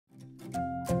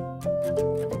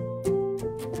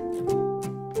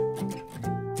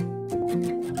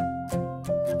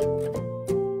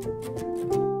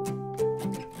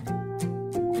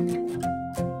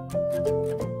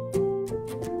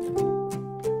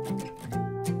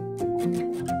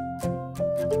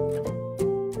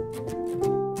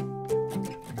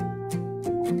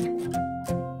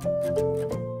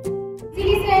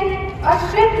A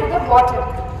trip to the water,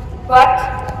 but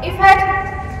if it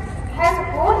has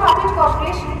wholehearted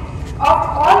cooperation of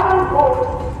all on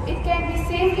board, it can be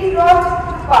safely brought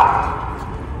to part.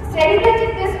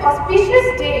 Celebrating this auspicious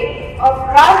day of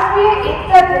Rashtriya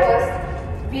Ekta Divas,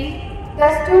 we, the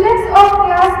students of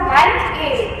class 9th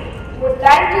A, would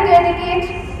like to dedicate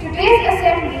today's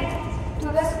assembly to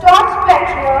the staunch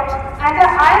patriot and the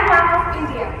Iron Man of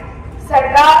India,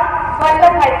 Sardar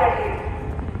Vallabh Patel,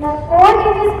 who poured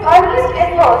in his earliest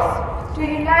efforts to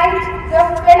unite the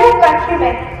fellow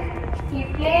countrymen. He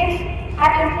played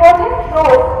an important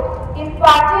role in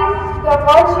imparting the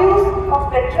virtues of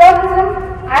patriotism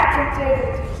and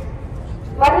integrity.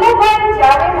 Vallabh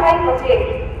Jayanti Patel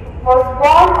was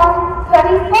born on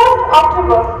 31st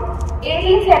October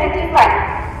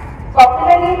 1875,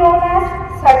 popularly known as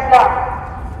Sardar,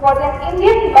 was an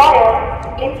Indian lawyer,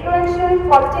 influential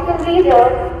political leader,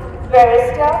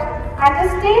 barrister, and a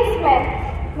statesman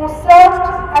who served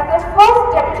as the first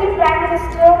Deputy Prime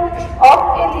Minister of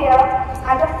India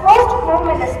and the first Home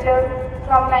Minister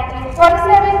from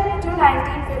 1947 to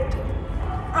 1950,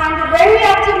 and a very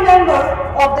active member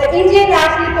of the Indian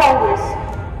National Congress.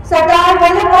 Sardar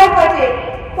Vallabh Patel,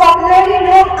 popularly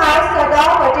known as Sardar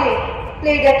Patel,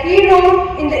 played a key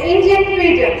role in the Indian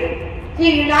freedom.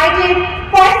 He united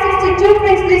 562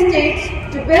 princely states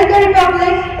to build the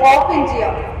Republic of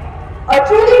India. A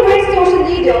truly great social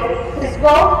leader, his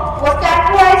work was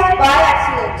characterized by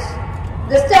excellence.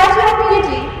 The Statue of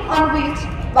Unity, unveiled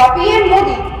by PM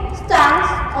Modi, stands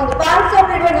on the banks of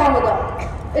River Narmada.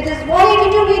 It is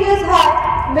 182 meters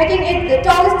high, making it the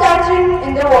tallest statue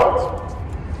in the world.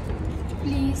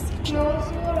 Please close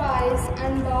your eyes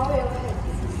and bow your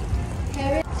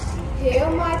heads. Hear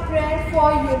my prayer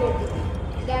for unity,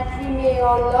 that we may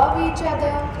all love each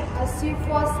other as you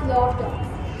first loved us.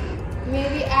 May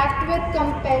we act with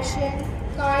compassion,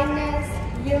 kindness,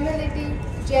 humility,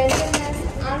 gentleness,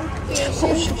 and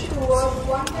patience toward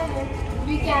one another.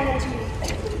 We can achieve.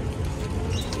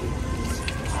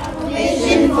 A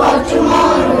vision for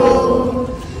tomorrow.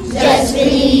 Just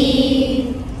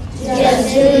believe.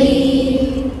 Just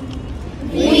believe.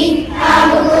 We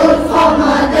have a goal for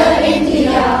Mother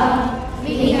India.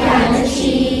 We can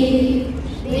achieve.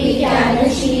 We can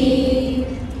achieve.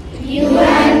 You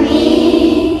and me.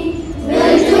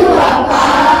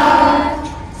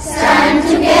 Stand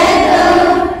together,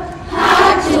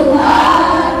 heart to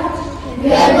heart. We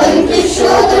are going to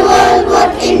show the world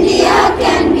what India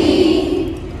can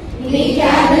be. We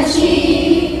can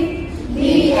achieve.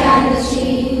 We can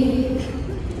achieve.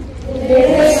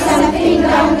 There is something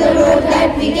down the road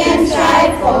that we can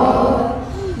strive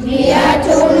for. We are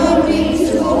told no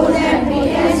dreams to hold that we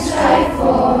can strive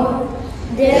for.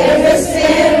 There is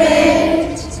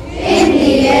spirit in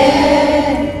the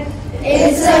air.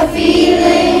 It's a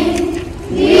feeling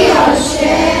we all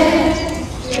share.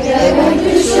 We are going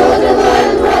to show the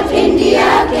world what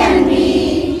India can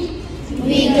be.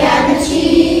 We can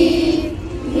achieve.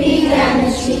 We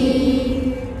can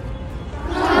achieve.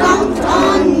 Count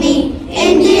on me,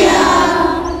 India.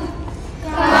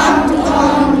 Count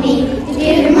on me.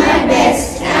 Give my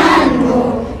best and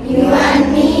more. You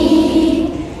and me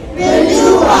will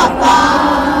do our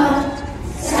part.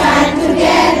 Stand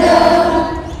together,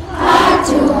 heart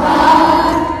to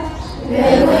heart. We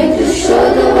are going to show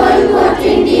the world what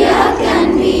India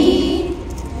can be.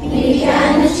 We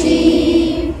can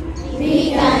achieve.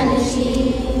 We can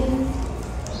achieve.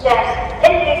 Yes,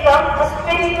 it becomes a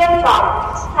spiritual power.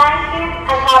 Thank you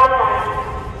and have a nice day.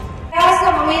 There are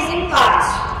some amazing parts.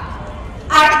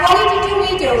 At 182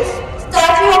 meters,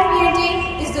 Statue of Unity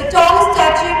is the tallest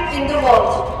statue in the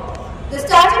world. The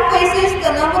statue faces the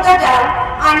Narmada Dam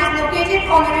and is located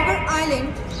on a river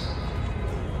island.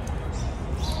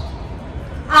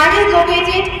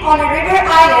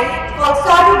 Called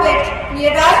Sardar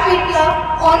near Rajpitla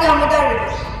on Narmada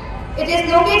River. It is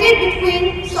located between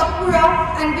Satpura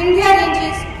and Vindhya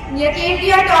ranges near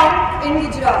Kedia town in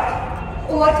Gujarat.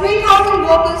 Over 3,000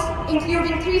 workers,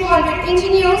 including 300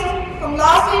 engineers from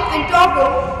Lassen and Togo,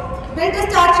 built the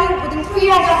statue within 3.5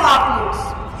 years.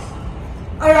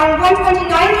 Around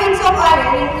 129 tons of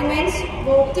iron implements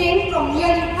were obtained from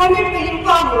nearly 100 million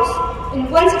farmers in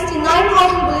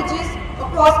 169,000 villages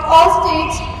across all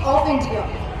states of India.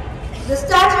 The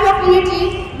Statue of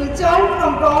Unity will turn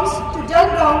from bronze to dull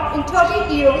brown in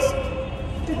 30 years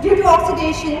due to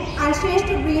oxidation and change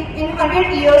to green in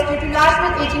 100 years due to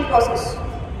natural aging process.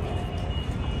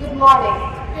 Good morning.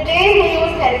 Today's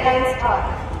news headlines are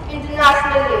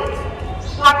International news.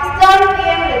 Pakistan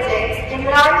PM rejects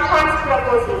Imran Khan's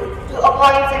proposal to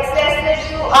appoint successor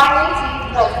to Army Chief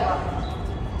Bhai.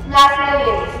 National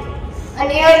news. A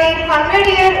nearly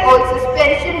 100-year-old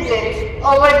suspension bridge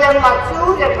over the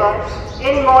Machu River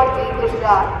in Morbi,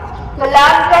 Gujarat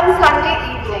collapsed on Sunday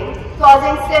evening,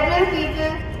 causing several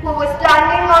people who were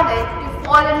standing on it to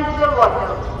fall into the water,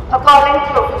 according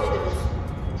to officials.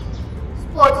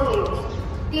 Sports news.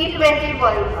 T20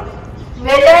 World Cup.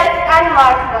 Miller and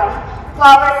Markram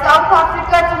covered South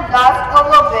Africa to last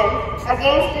over win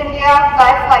against India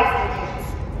by 5 wickets.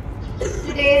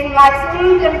 Today's maximum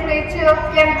temperature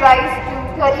can rise to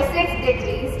 36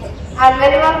 degrees and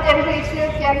minimum temperature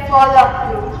can fall up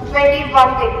to 21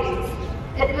 degrees.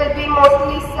 It will be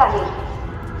mostly sunny.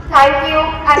 Thank you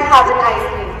and have a nice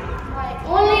day. My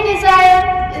only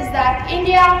desire is that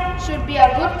India should be a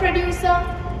good producer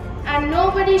and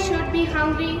nobody should be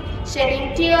hungry,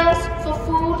 shedding tears for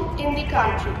food in the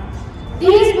country.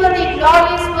 These were the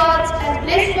glorious words and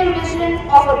blissful vision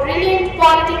of a brilliant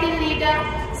political leader,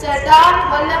 Sardar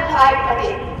Vallabh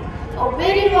Patel. A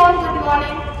very warm good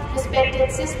morning, respected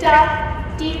sister,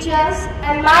 teachers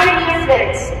and my dear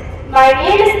friends. My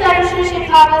name is Tanushree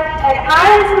Shekhawat and I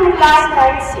am from class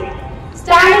 9C,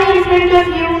 standing in front of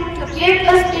you to give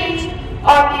a speech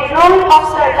on the role of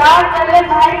Sardar Vallabh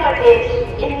Patel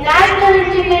in national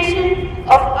integration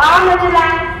of our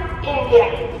motherland,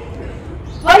 India.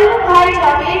 Vallabh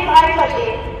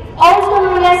Patel, also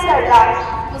known as Sardar,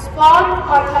 was born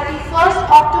on 31st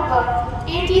October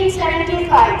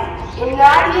 1875 in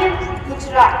Nadia,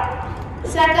 Gujarat.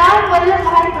 Sardar Vallabh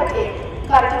Patel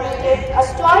cultivated a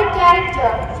stoic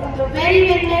character from the very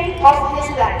beginning of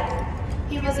his life.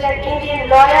 He was an Indian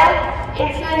lawyer,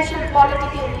 influential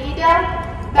political leader,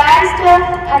 barrister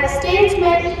and a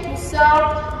statesman who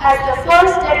served as the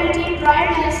first Deputy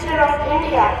Prime Minister of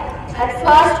India and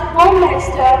first Home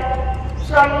Minister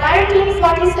from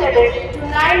 1947 to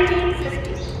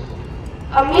 1950.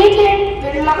 A meeting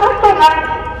with Mahatma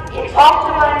Gandhi in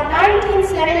October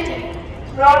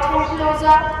 1970 brought him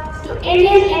closer to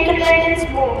Indian independence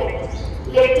movement.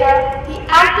 Later, he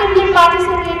actively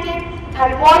participated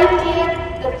and volunteered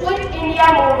the Quit India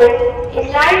movement in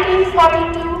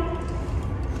 1942.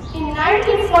 In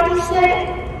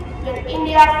 1947, when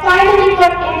India finally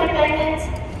got independence,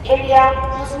 India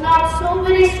was not so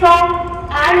very strong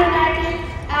and united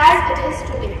as it is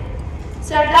today.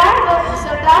 Sardar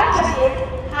Patel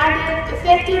handled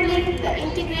effectively the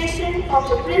integration of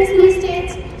the princely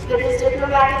states with his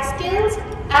diplomatic skills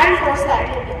and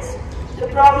foresightedness. The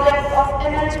problem of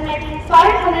amalgamating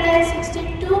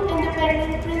 562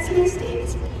 independent princely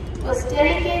states was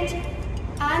delicate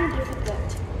and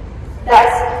difficult.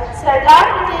 Thus, Sardar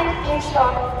Patel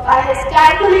ensured by his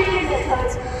calculated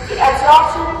methods the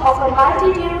absorption of a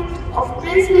multitude of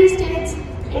princely states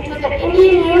into the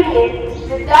Indian Union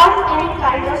without any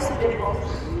kind of civil war.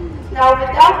 Now,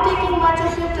 without taking much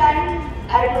of your time,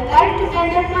 I would like to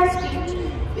end up my speech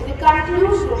with the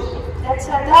conclusion that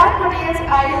Sardar Patel's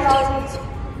ideologies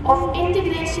of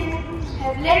integration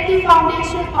have laid the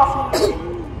foundation of unity.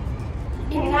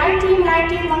 In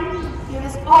 1991, he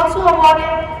was also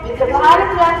awarded with the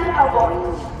Bharat Ratna Award,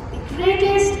 the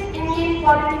greatest Indian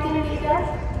political leader.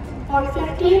 On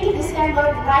 15th December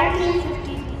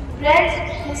 1950, breathed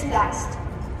his last.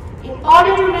 In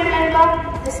order to remember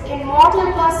this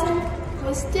immortal person who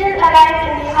is still alive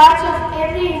in the hearts of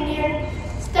every Indian,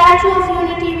 Statue of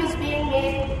Unity was being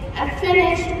made and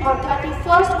finished on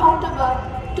 31st October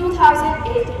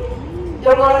 2018.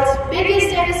 The world's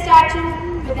biggest ever statue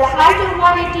with a height of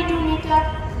 182 meters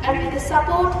and with the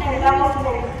support and love of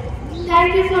many.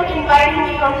 Thank you for inviting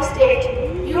me on the stage.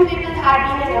 You people have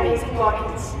been an amazing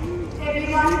audience.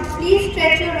 Everyone, please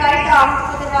stretch your right arm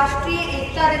for the Rashtriya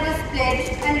Ekta Divas pledge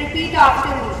and repeat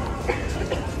after me.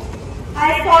 I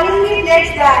solemnly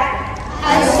pledge that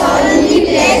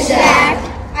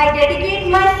I dedicate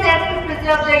myself to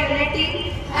preserve the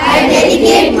unity,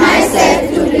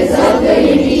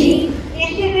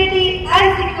 integrity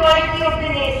and security of the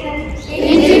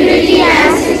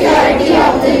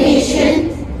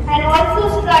nation, and also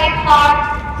strive hard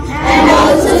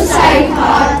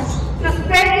to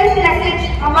spread this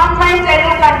message among my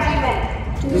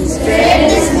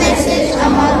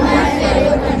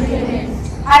fellow countrymen.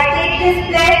 I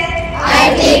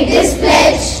take this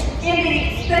pledge in the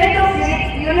spirit of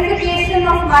unification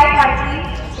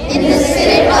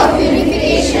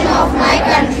of my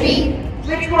country,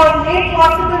 which was made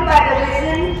possible by the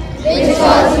vision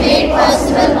made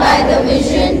possible by the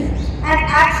vision and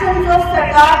actions of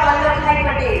Sardar Vallabh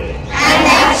Patel. and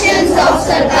actions of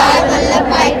Sardar Vallabh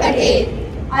Patel.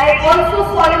 I also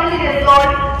solemnly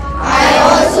resolve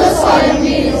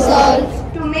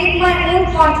To make my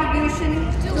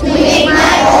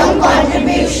own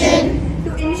contribution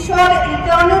to ensure the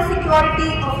internal security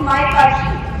of my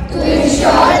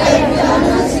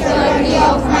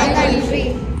country.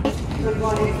 Good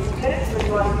morning, sisters. Good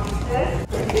morning,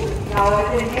 sisters. Now,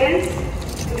 as Indians,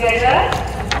 together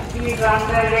we run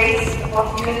the race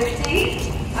of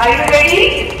unity. Are you ready?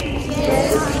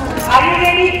 Yes. Are you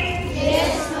ready?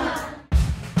 Yes.